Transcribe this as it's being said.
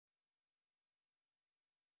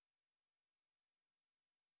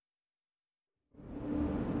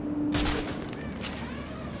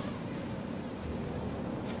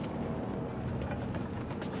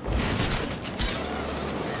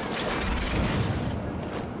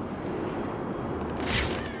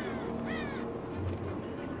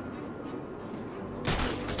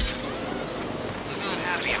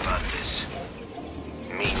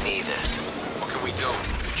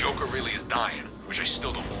family is dying, which I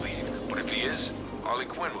still don't believe. But if he is, Harley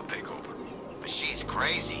Quinn will take over. But she's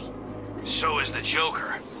crazy. So is the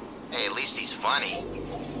Joker. Hey, at least he's funny.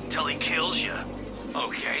 Till he kills you.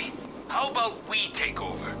 Okay, how about we take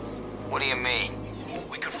over? What do you mean?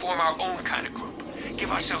 We could form our own kind of group,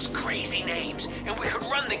 give ourselves crazy names, and we could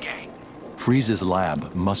run the gang. Freeze's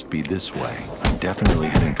lab must be this way. I'm definitely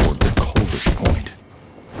heading toward the coldest point.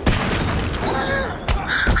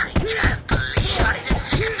 I can't believe I didn't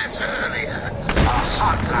think of this earlier. A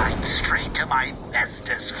hotline straight to my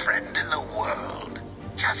bestest friend in the world.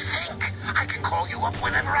 Just think, I can call you up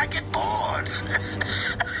whenever I get bored.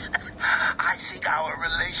 I think our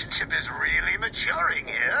relationship is really maturing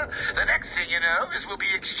here. The next thing you know is we'll be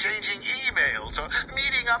exchanging emails or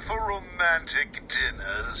meeting up for romantic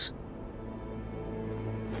dinners.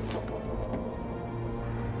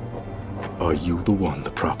 Are you the one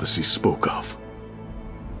the prophecy spoke of?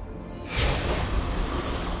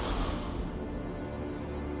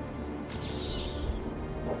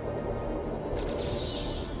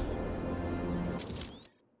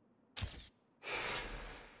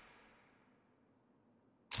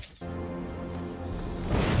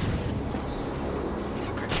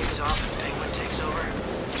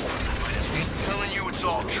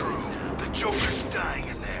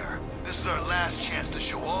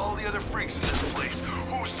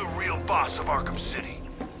 Of Arkham City.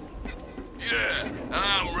 Yeah,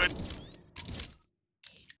 I'm ready.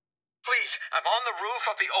 Please, I'm on the roof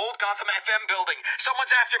of the old Gotham FM building.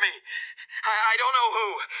 Someone's after me. I don't know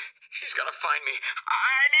who. He's gonna find me.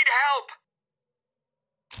 I need help.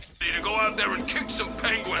 Need to go out there and kick some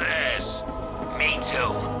penguin ass. Me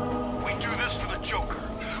too. We do this for the Joker.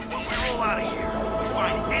 When we roll out of here, we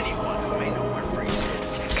find anyone who may know where Freeze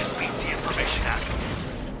is and beat the information out of him.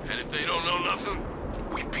 And if they don't know nothing?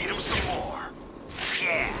 We beat him some more.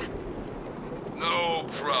 Yeah. No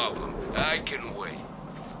problem. I can wait.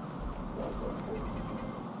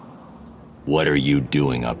 What are you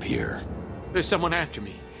doing up here? There's someone after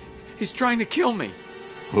me. He's trying to kill me.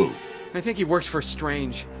 Who? I think he works for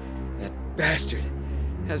Strange. That bastard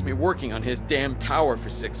has me working on his damn tower for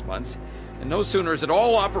 6 months. And no sooner is it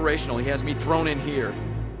all operational, he has me thrown in here.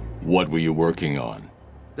 What were you working on?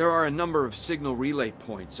 There are a number of signal relay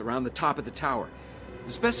points around the top of the tower.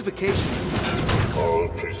 The specifications... All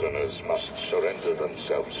prisoners must surrender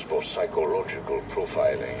themselves for psychological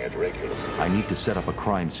profiling at regular... I need to set up a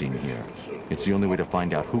crime scene here. It's the only way to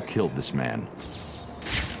find out who killed this man.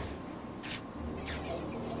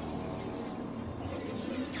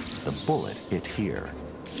 The bullet hit here.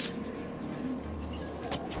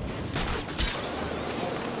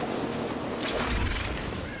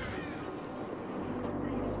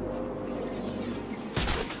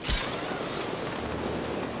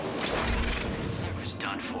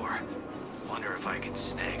 Done for. Wonder if I can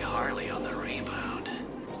snag Harley on the rebound.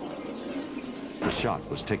 The shot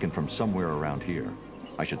was taken from somewhere around here.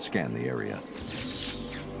 I should scan the area.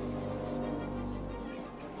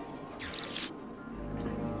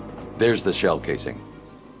 There's the shell casing.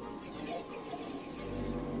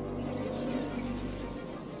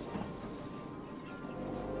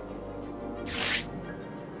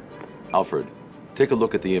 Alfred, take a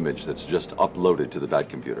look at the image that's just uploaded to the Bat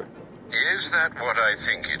computer. Is that what I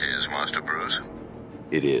think it is, Master Bruce?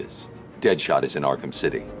 It is. Deadshot is in Arkham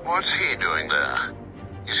City. What's he doing there?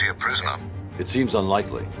 Is he a prisoner? It seems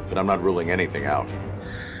unlikely, but I'm not ruling anything out.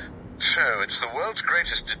 So, it's the world's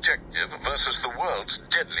greatest detective versus the world's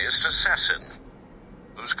deadliest assassin.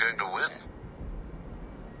 Who's going to win?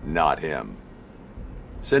 Not him.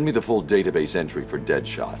 Send me the full database entry for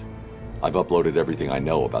Deadshot. I've uploaded everything I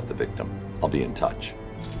know about the victim. I'll be in touch.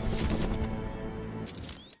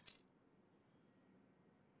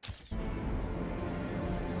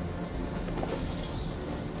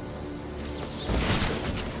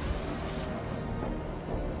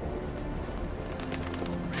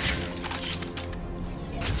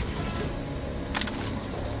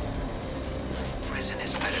 Prison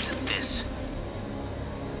is better than this.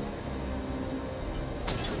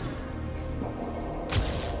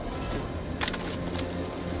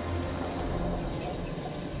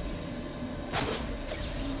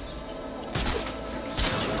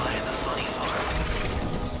 Buying the funny farm.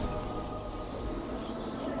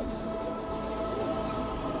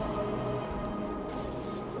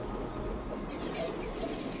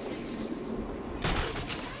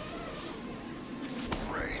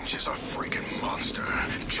 Range is a freaking monster,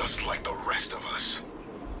 just like the rest of us.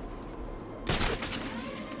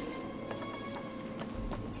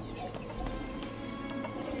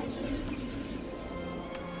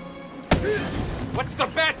 What's the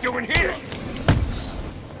Bat doing here?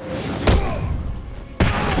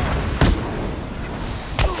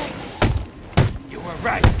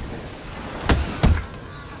 Right.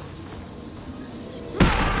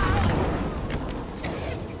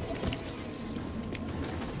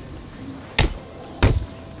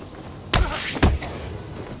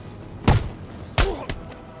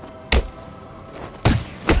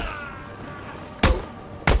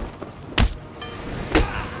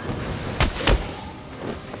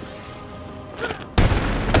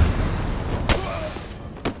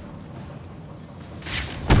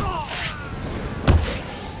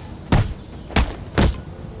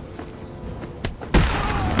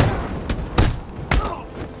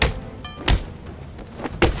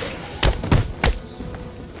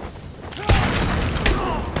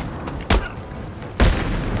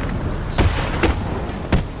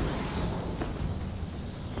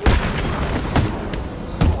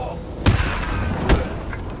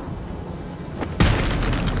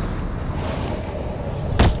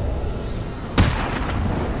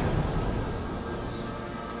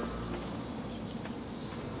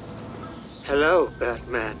 Hello,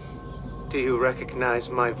 Batman. Do you recognize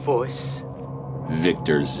my voice?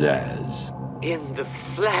 Victor Zsasz. In the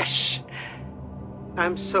flesh!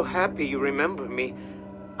 I'm so happy you remember me.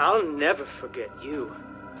 I'll never forget you.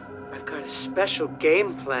 I've got a special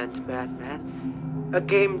game planned, Batman. A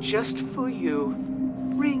game just for you.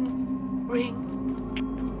 Ring, ring.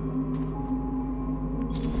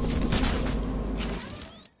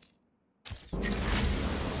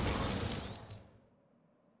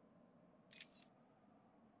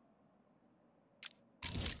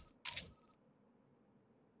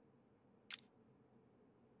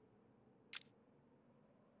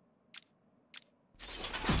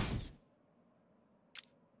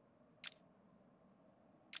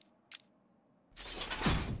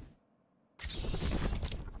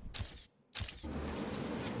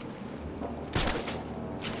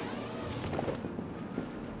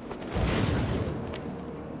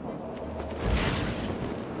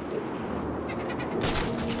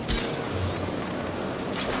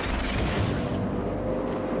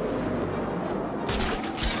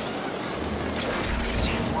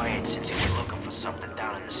 Since he was looking for something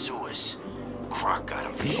down in the sewers. Croc got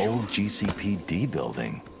him for The sure. old GCPD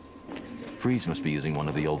building. Freeze must be using one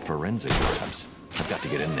of the old forensic labs. I've got to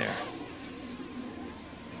get in there.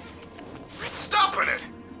 Stopping it!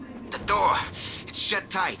 The door, it's shut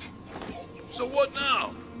tight. So what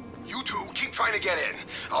now? You two keep trying to get in.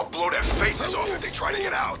 I'll blow their faces off if they try to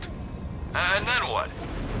get out. And then what?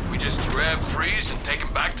 We just grab Freeze and take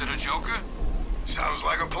him back to the Joker? Sounds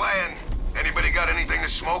like a plan. Anybody got anything to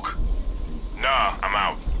smoke? Nah, I'm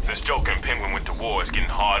out. Since Joker and Penguin went to war, it's getting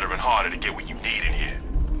harder and harder to get what you need in here.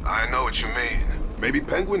 I know what you mean. Maybe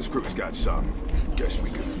Penguin's crew's got some. Guess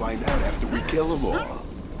we can find out after we kill them all.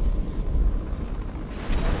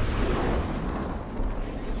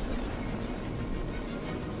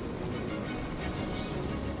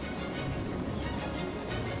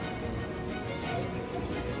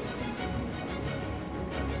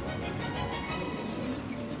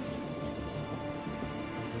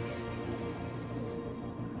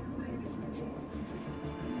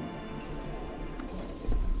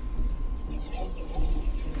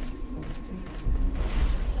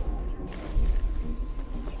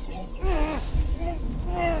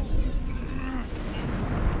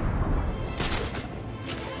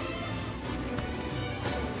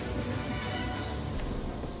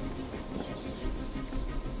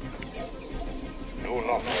 Do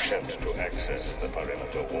not attempt to access the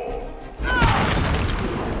perimeter wall.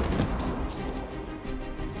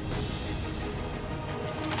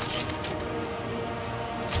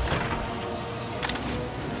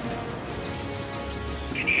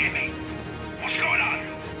 Can you hear me? What's going on?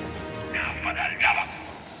 Now for the love of...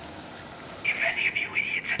 If any of you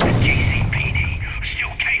idiots at the GCPD are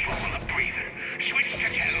still capable of breathing, switch to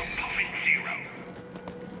channel Puffin 0.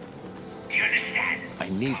 Do you understand? I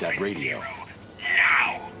need that radio.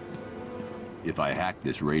 Now! If I hack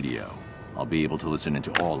this radio, I'll be able to listen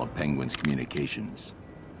into all of Penguin's communications.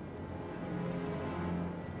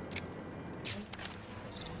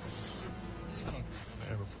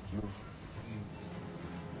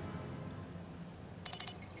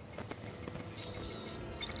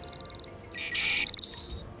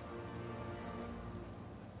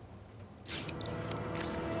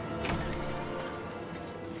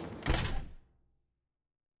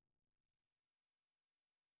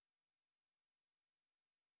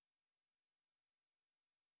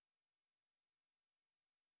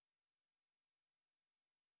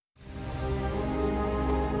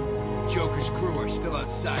 Joker's crew are still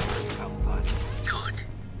outside the Output. Good.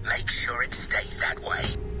 Make sure it stays that way.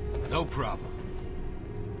 No problem.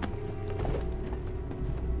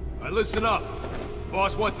 All right, listen up.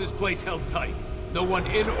 Boss wants this place held tight. No one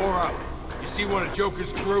in or out. You see one of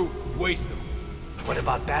Joker's crew, waste them. What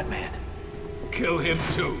about Batman? Kill him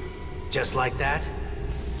too. Just like that?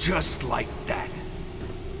 Just like that.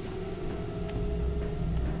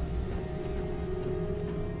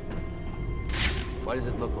 What does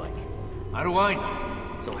it look like? How do I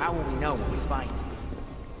know? So how will we know when we find it?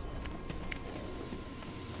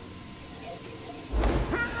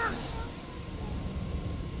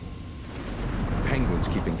 Penguin's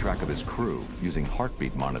keeping track of his crew using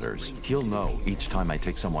heartbeat monitors. He'll know each time I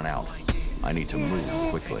take someone out. I need to move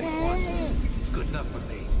quickly. It's good enough for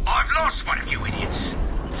me. I've lost one of you idiots.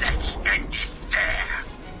 Let's end it there.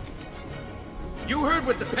 You heard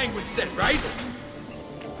what the Penguin said, right?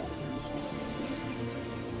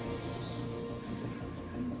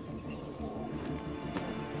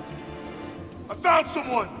 I found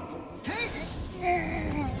someone!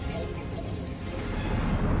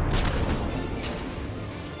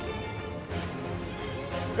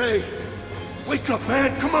 Hey! Wake up,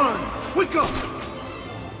 man! Come on! Wake up!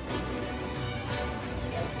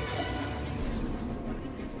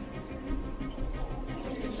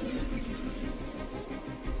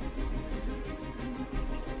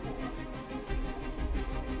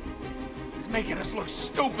 He's making us look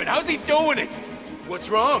stupid. How's he doing it? What's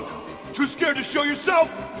wrong? Too scared to show yourself?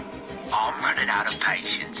 I'm running out of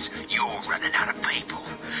patience. You're running out of people.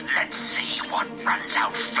 Let's see what runs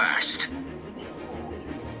out first.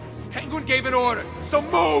 Penguin gave an order, so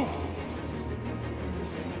move!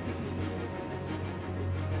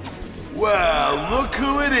 Well, look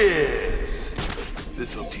who it is.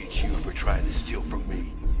 This'll teach you for trying to steal from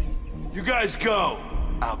me. You guys go.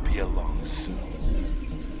 I'll be along soon.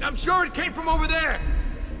 I'm sure it came from over there.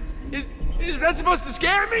 Is that supposed to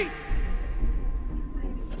scare me?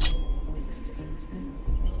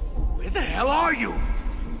 Where the hell are you?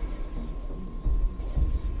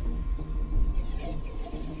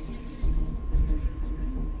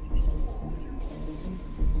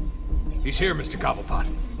 He's here, Mr. Cobblepot.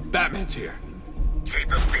 Batman's here.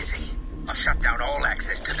 Keep him busy. I've shut down all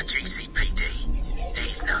access to the GCPD.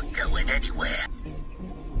 He's not going anywhere.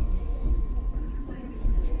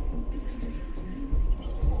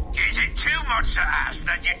 Is it too much to ask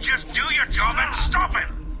that you just do your job and stop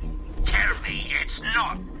him? Tell me it's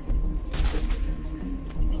not.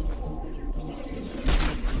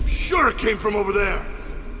 I'm sure it came from over there.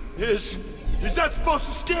 Is that supposed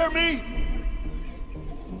to scare me?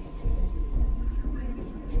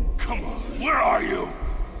 Come on, where are you?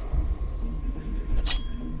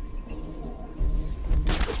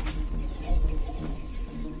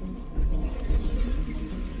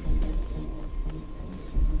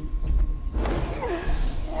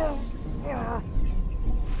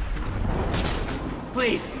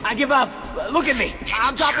 Please, I give up. Look at me.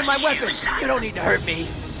 I'm dropping my weapon. You don't need to hurt me.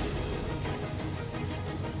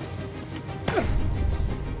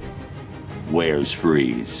 Where's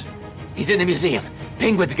Freeze? He's in the museum.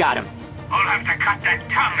 Penguin's got him. I'll have to cut that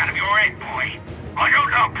tongue out of your head, boy. I don't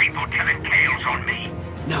know people telling tales on me.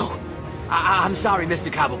 No. I'm sorry,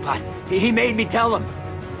 Mr. Cobblepot. He made me tell him.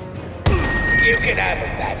 You can have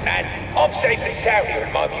him, Batman. I'm safe and sound here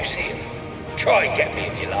in my museum. Try and get me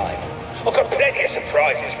if you like. I've got plenty of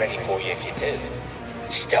surprises ready for you if you do.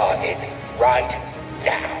 Starting right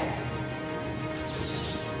now.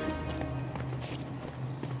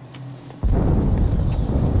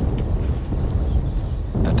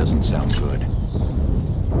 That doesn't sound good.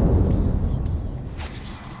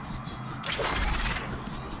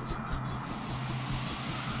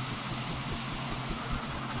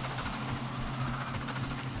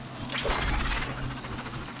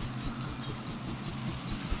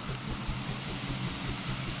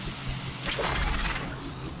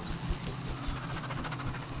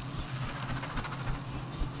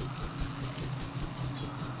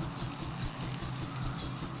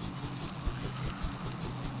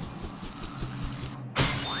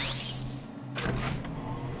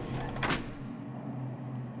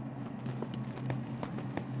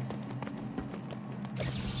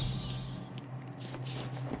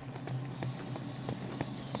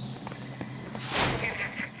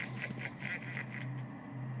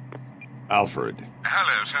 Alfred.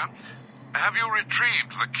 Hello, sir. Have you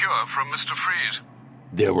retrieved the cure from Mr. Freeze?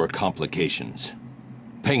 There were complications.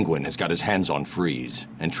 Penguin has got his hands on Freeze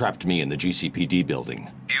and trapped me in the GCPD building.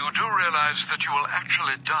 You do realize that you will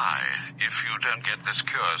actually die if you don't get this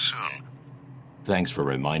cure soon. Thanks for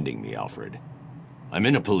reminding me, Alfred. I'm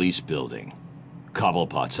in a police building.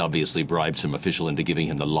 Cobblepot's obviously bribed some official into giving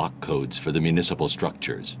him the lock codes for the municipal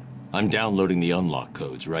structures. I'm downloading the unlock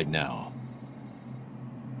codes right now.